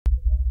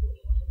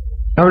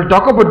Now we'll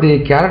talk about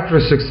the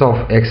characteristics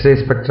of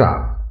X-ray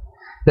spectra.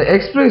 The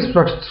X-ray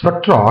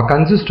spectra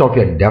consists of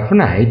a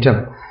definite,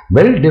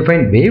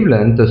 well-defined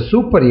wavelength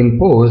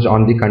superimposed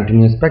on the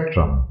continuous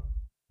spectrum.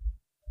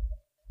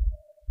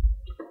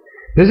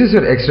 This is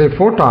your X-ray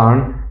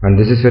photon and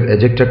this is your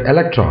ejected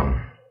electron.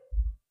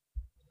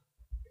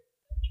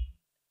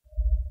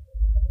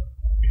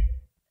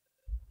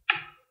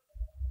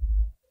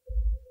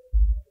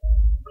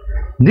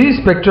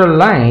 These spectral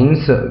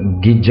lines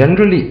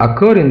generally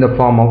occur in the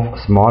form of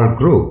small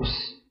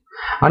groups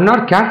and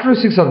are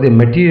characteristics of the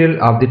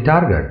material of the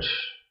target.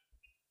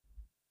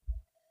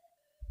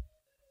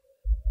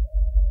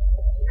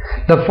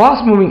 The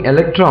fast-moving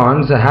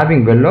electrons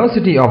having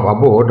velocity of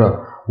about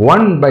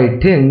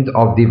 1/10th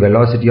of the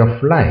velocity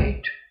of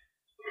light,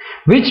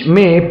 which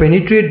may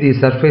penetrate the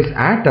surface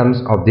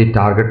atoms of the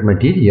target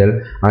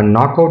material and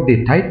knock out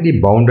the tightly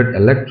bounded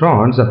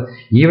electrons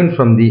even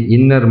from the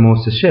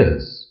innermost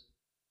shells,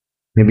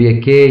 maybe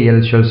a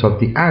K-L shells of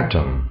the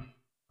atom.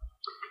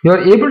 You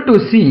are able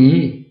to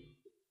see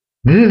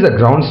this is the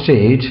ground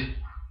state,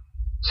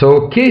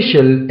 so K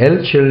shell,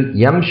 L shell,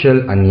 M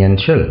shell and N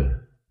shell,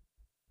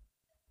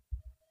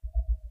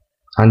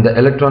 and the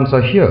electrons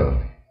are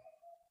here.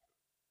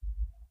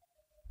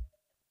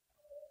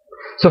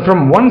 So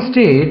from one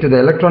state the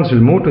electrons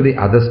will move to the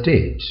other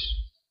state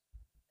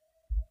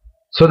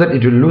so that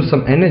it will lose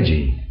some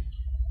energy.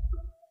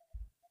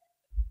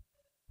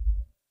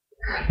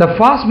 The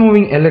fast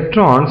moving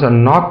electrons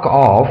knock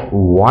off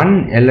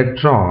one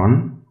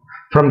electron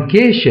from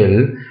K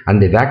shell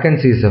and the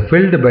vacancy is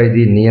filled by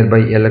the nearby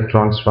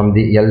electrons from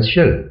the L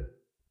shell.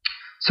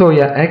 So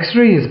a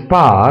X-ray is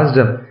passed,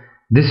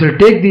 this will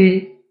take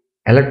the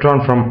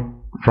electron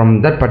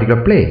from that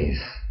particular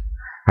place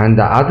and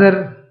the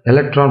other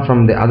electron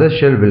from the other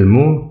shell will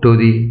move to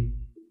the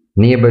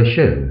nearby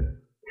shell.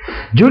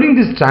 During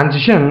this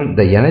transition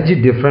the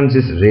energy difference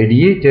is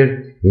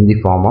radiated in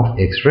the form of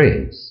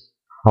X-rays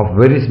of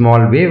very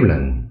small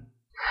wavelength.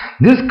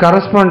 This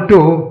corresponds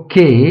to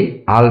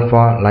K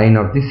alpha line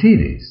of the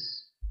series.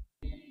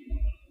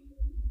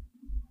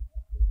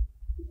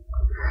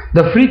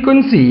 The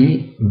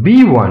frequency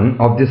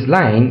B1 of this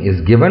line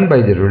is given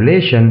by the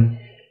relation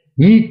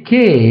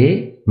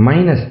EK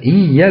minus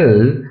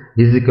EL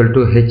is equal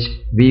to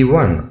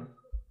HB1.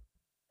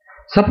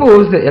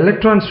 Suppose the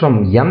electrons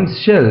from M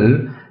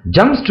shell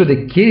jumps to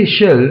the K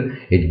shell,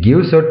 it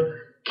gives out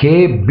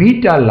K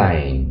beta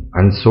line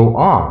and so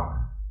on.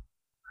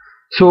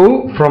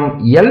 So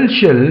from L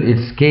shell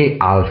it's K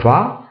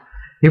alpha,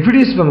 if it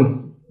is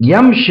from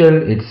M shell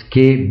it's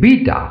K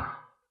beta.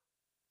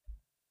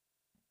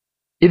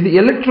 If the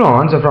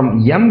electrons are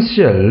from M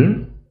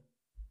shell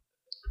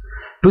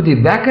to the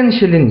vacant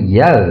shell in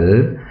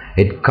L,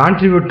 it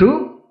contributes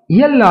to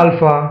L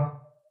alpha,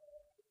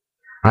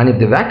 and if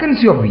the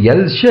vacancy of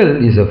L shell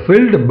is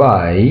filled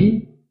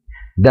by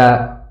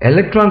the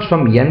electrons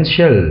from N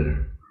shell,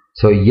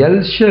 so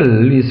L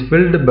shell is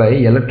filled by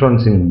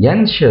electrons in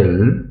N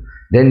shell,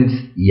 then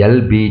it's L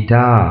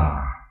beta.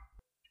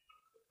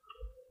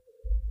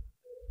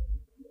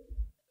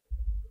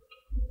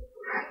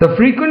 The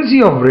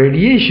frequency of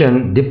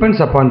radiation depends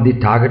upon the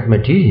target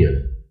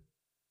material.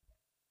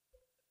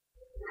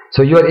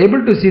 So you are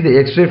able to see the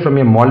X-ray from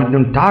a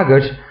molybdenum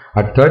target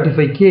at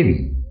 35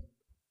 kV.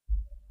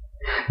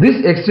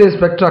 This X-ray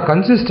spectra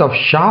consists of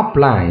sharp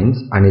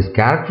lines and is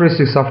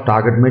characteristics of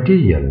target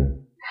material,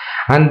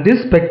 and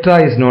this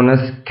spectra is known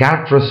as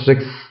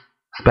characteristics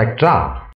spectra.